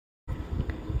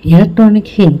Electronic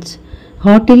hints.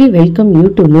 Heartily welcome you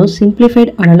to know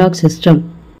Simplified analog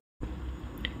system.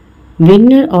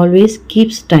 Winner always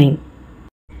keeps time.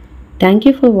 Thank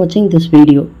you for watching this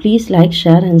video. Please like,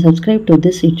 share and subscribe to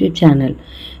this YouTube channel.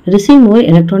 Receive more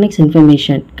electronics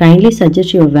information. Kindly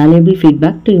suggest your valuable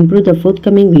feedback to improve the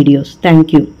forthcoming videos.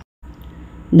 Thank you.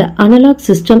 The analog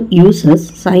system uses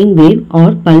sine wave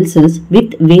or pulses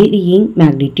with varying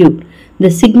magnitude.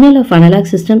 The signal of analog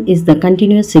system is the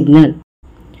continuous signal.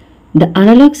 The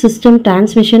analog system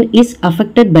transmission is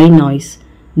affected by noise.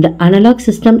 The analog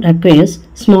system requires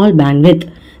small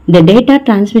bandwidth. The data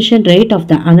transmission rate of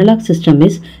the analog system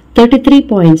is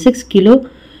 33.6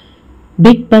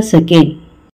 kilobit per second.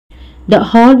 The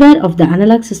hardware of the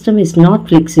analog system is not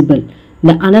flexible.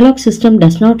 The analog system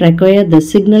does not require the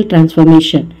signal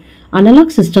transformation.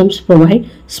 Analog systems provide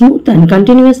smooth and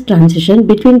continuous transition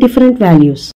between different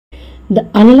values. The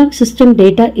analog system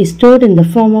data is stored in the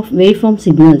form of waveform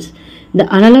signals. The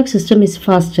analog system is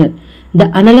faster. The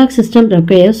analog system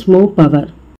requires more power.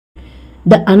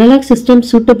 The analog system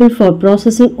suitable for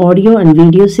processing audio and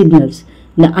video signals.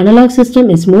 The analog system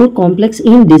is more complex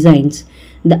in designs.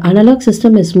 The analog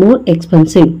system is more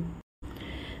expensive.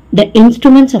 The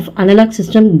instruments of analog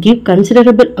system give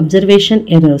considerable observation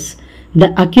errors.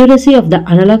 The accuracy of the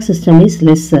analog system is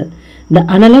lesser. The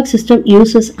analog system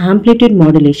uses amplitude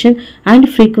modulation and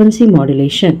frequency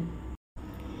modulation.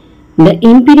 The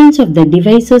impedance of the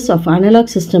devices of analog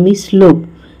system is low.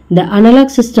 The analog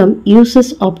system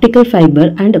uses optical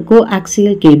fiber and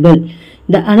coaxial cable.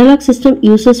 The analog system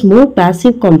uses more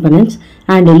passive components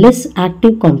and less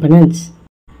active components.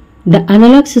 The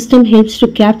analog system helps to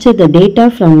capture the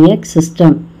data from a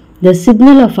system. The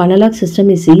signal of analog system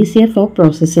is easier for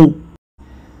processing.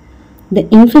 The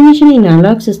information in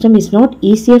analog system is not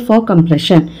easier for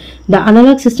compression. The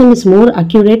analog system is more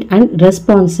accurate and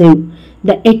responsive.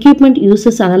 The equipment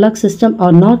uses analog system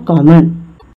are not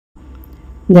common.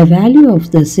 The value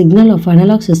of the signal of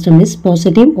analog system is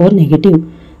positive or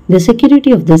negative. The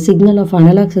security of the signal of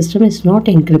analog system is not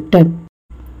encrypted.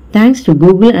 Thanks to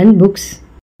Google and books.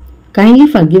 Kindly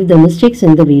forgive the mistakes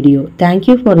in the video. Thank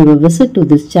you for your visit to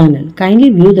this channel.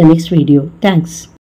 Kindly view the next video. Thanks.